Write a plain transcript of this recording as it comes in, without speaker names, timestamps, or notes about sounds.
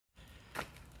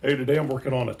Hey, today I'm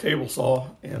working on a table saw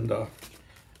and going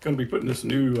to be putting this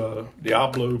new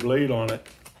Diablo blade on it.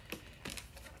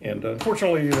 And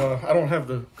unfortunately, I don't have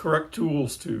the correct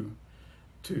tools to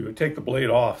take the blade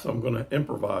off, so I'm going to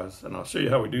improvise, and I'll show you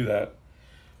how we do that.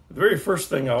 The very first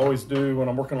thing I always do when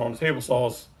I'm working on a table saw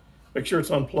is make sure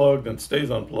it's unplugged and stays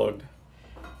unplugged.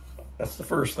 That's the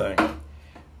first thing.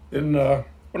 Then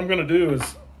what I'm going to do is,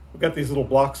 we've got these little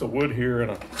blocks of wood here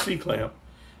and a C-clamp.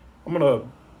 I'm going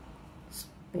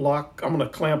to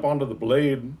clamp onto the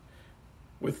blade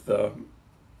with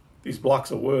these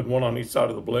blocks of wood, one on each side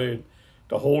of the blade,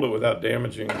 to hold it without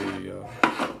damaging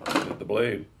the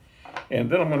blade. And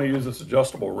then I'm going to use this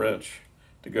adjustable wrench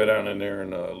to go down in there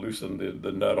and loosen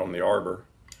the nut on the arbor.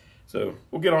 So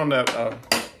we'll get on that.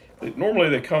 Normally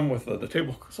they come with, the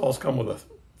table saws come with a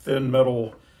thin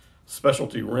metal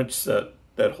specialty wrench set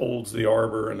that holds the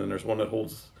arbor, and then there's one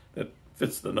that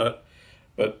fits the nut.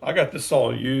 But I got this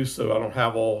saw used, so I don't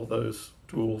have all those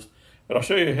tools. But I'll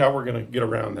show you how we're going to get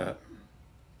around that.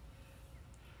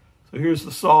 So here's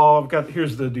the saw.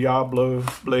 Here's the Diablo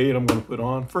blade I'm going to put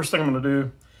on. First thing I'm going to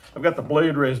do, I've got the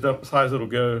blade raised up as high as it'll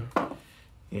go,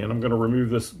 and I'm going to remove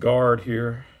this guard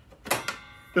here.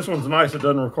 This one's nice. It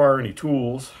doesn't require any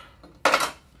tools.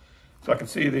 So I can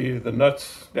see the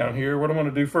nuts down here. What I'm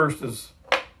going to do first is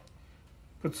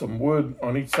put some wood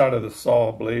on each side of the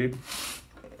saw blade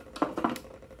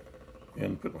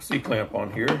and put my C-clamp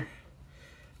on here.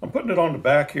 I'm putting it on the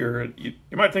back here. You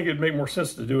might think it'd make more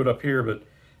sense to do it up here, but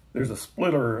there's a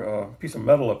splitter piece of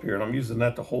metal up here, and I'm using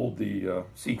that to hold the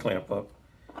C-clamp up.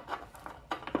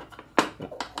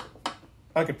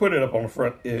 I could put it up on the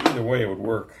front. Either way it would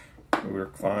work. It would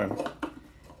work fine.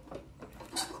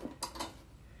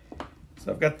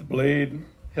 So I've got the blade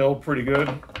held pretty good.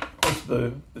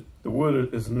 The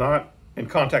wood is not in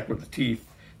contact with the teeth.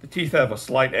 The teeth have a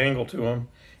slight angle to them,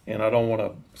 and I don't want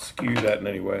to skew that in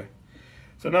any way.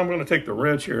 So now I'm going to take the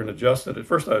wrench here and adjust it. At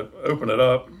first I open it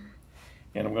up,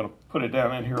 and I'm going to put it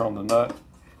down in here on the nut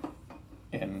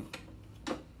and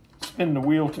spin the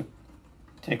wheel to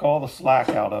take all the slack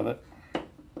out of it, to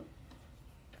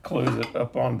close it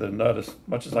up on the nut as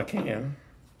much as I can.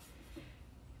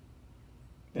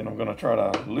 Then I'm going to try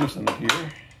to loosen it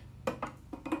here.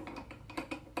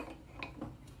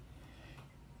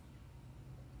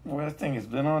 Well, that thing has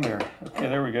been on there. Okay,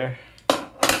 there we go. So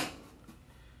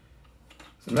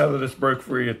now that it's broke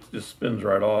free, it just spins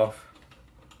right off.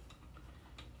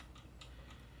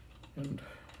 And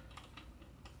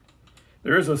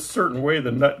there is a certain way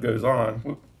the nut goes on.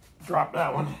 Whoop, drop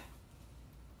that one.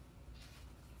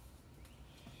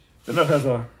 The nut has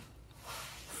a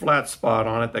flat spot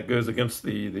on it that goes against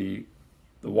the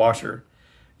washer.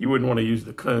 You wouldn't want to use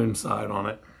the cone side on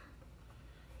it.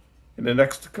 And then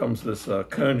next comes this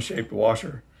cone-shaped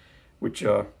washer, which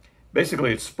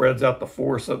basically it spreads out the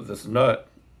force of this nut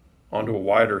onto a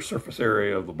wider surface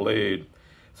area of the blade.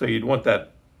 So you'd want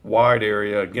that wide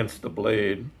area against the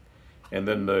blade, and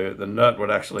then the nut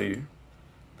would actually,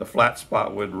 the flat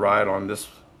spot would ride on this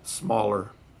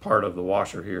smaller part of the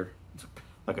washer here. It's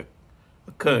like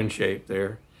a cone shape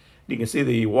there. You can see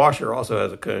the washer also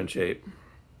has a cone shape.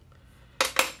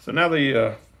 So now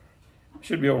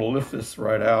should be able to lift this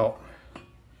right out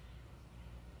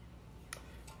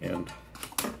and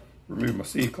remove my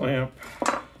C-clamp.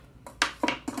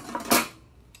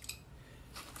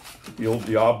 Get the old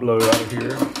Diablo out of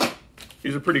here.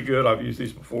 These are pretty good. I've used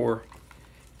these before.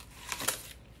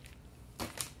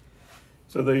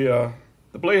 So the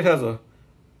blade has a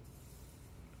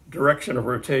direction of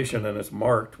rotation, and it's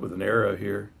marked with an arrow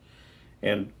here.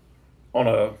 And on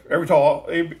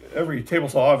every table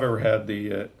saw I've ever had,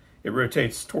 it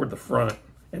rotates toward the front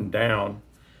and down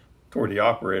toward the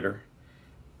operator,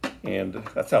 and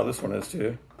that's how this one is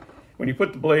too. When you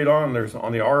put the blade on,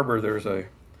 on the arbor,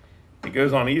 it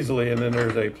goes on easily, and then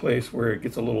there's a place where it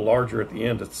gets a little larger at the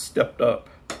end. It's stepped up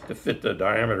to fit the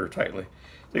diameter tightly.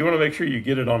 So you want to make sure you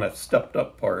get it on that stepped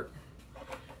up part,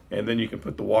 and then you can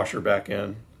put the washer back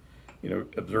in,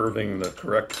 observing the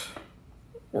correct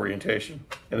orientation.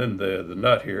 And then the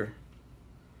nut here.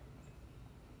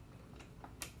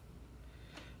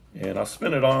 And I'll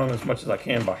spin it on as much as I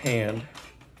can by hand.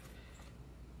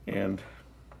 And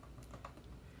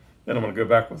then I'm going to go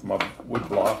back with my wood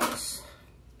blocks.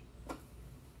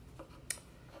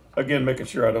 Again, making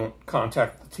sure I don't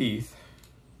contact the teeth.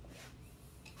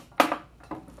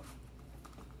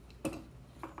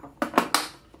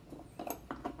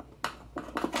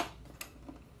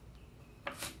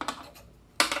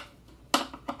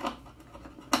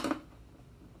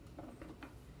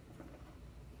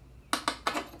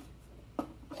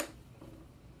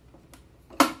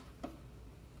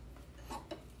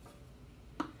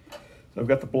 So I've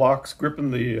got the blocks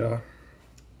gripping the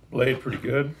blade pretty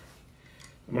good.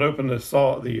 I'm going to open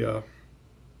the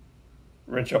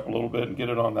wrench up a little bit and get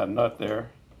it on that nut there,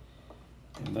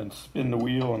 and then spin the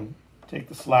wheel and take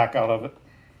the slack out of it.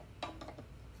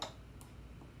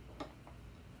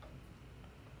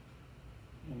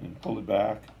 And then pull it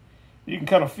back. You can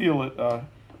kind of feel it.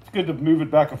 It's good to move it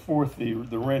back and forth, the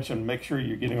wrench, and make sure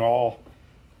you're getting all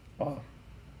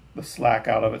the slack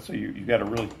out of it, so you got a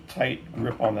really tight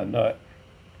grip on the nut.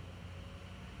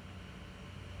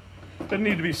 Doesn't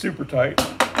need to be super tight.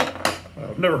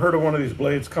 I've never heard of one of these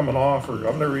blades coming off, or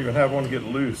I've never even had one get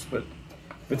loose, but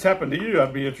if it's happened to you,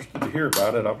 I'd be interested to hear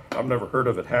about it. I've never heard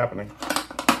of it happening.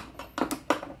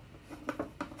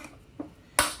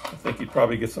 I think you'd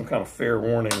probably get some kind of fair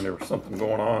warning there was something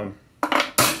going on.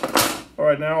 All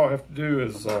right, now all I have to do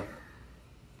is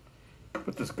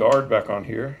put this guard back on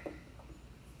here.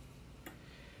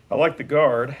 I like the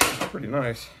guard, it's pretty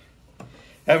nice.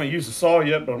 I haven't used the saw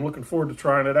yet, but I'm looking forward to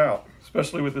trying it out,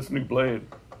 especially with this new blade.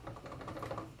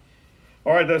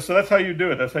 All right, so that's how you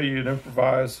do it. That's how you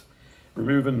improvise,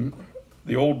 removing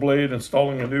the old blade,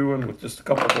 installing a new one with just a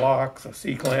couple of blocks, a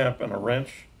C-clamp, and a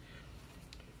wrench.